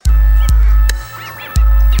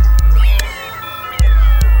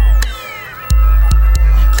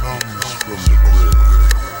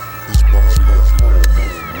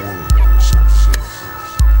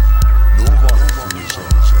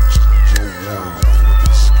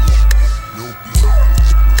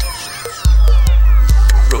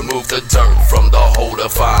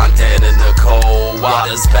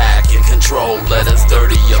got us back in control. Let us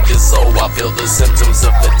dirty up your soul. I feel the symptoms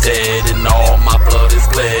of the dead, and all my blood is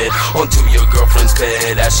bled onto your girlfriend's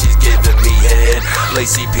bed as she's giving me head.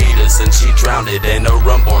 Lacey Peterson, she drowned it, and a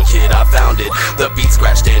unborn kid, I found it. The beat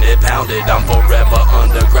scratched and it pounded. I'm forever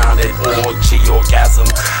undergrounded. Orgy orgasm,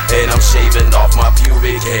 and I'm shaving off my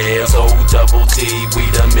pubic hair. So double D, we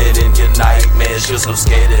the men in your nightmares. You're so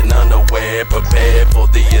scared and unaware. Prepare for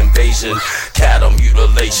the invasion, cattle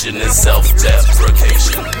mutilation and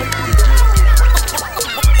self-deprecation.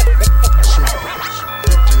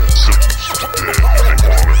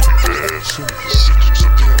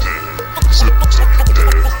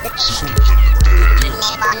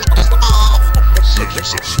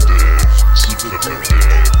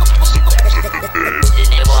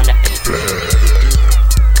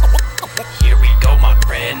 Here we go, my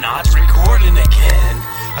friend, now it's recording again.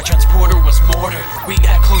 Our transporter was mortared, we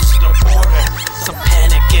got close to the border. Some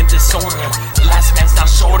panic and disorder, the last man's not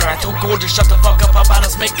shorter. I told Gordon, shut the fuck up about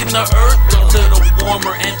us making the earth a little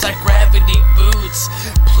warmer. Anti-gravity boots,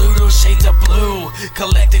 Pluto shades of blue,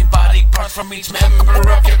 collecting body parts from each member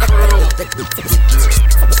of your crew.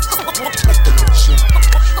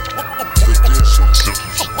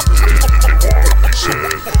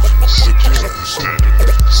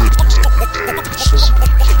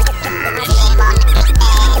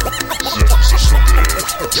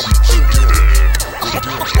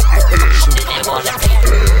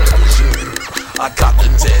 I got the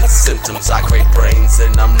dead symptoms, I crave brains,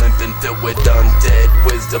 and I'm limping filled with undead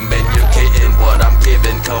wisdom. And you're getting what I'm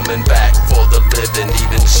giving, coming back for the living,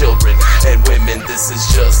 even children and women. This is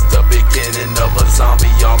just the beginning of a zombie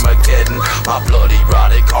Armageddon. My bloody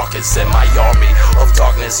rotted carcass and my army of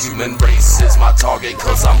darkness. Human race is my target,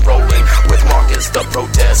 cause I'm rolling with Marcus. The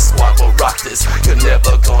protest squad will rock this. You're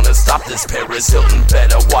never gonna stop this. Paris Hilton,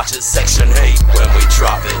 better watch it. Section 8 when we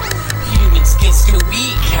drop it. Human skin's too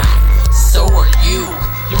weak, so are you.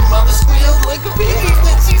 Your mother squealed like a baby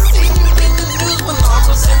when she seen you in the news. When I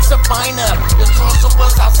was in Sabina, your torso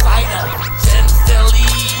was outside her. Gently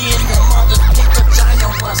in your mother's pink vagina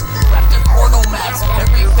was wrapped in porno mags.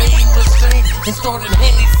 Every vein was strained and stored in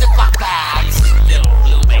handy Ziploc bags. Yellow,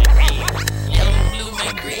 blue, and green. Yellow, blue,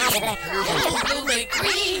 and green. Yellow, blue, and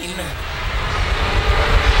green.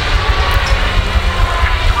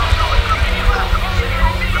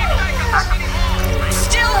 I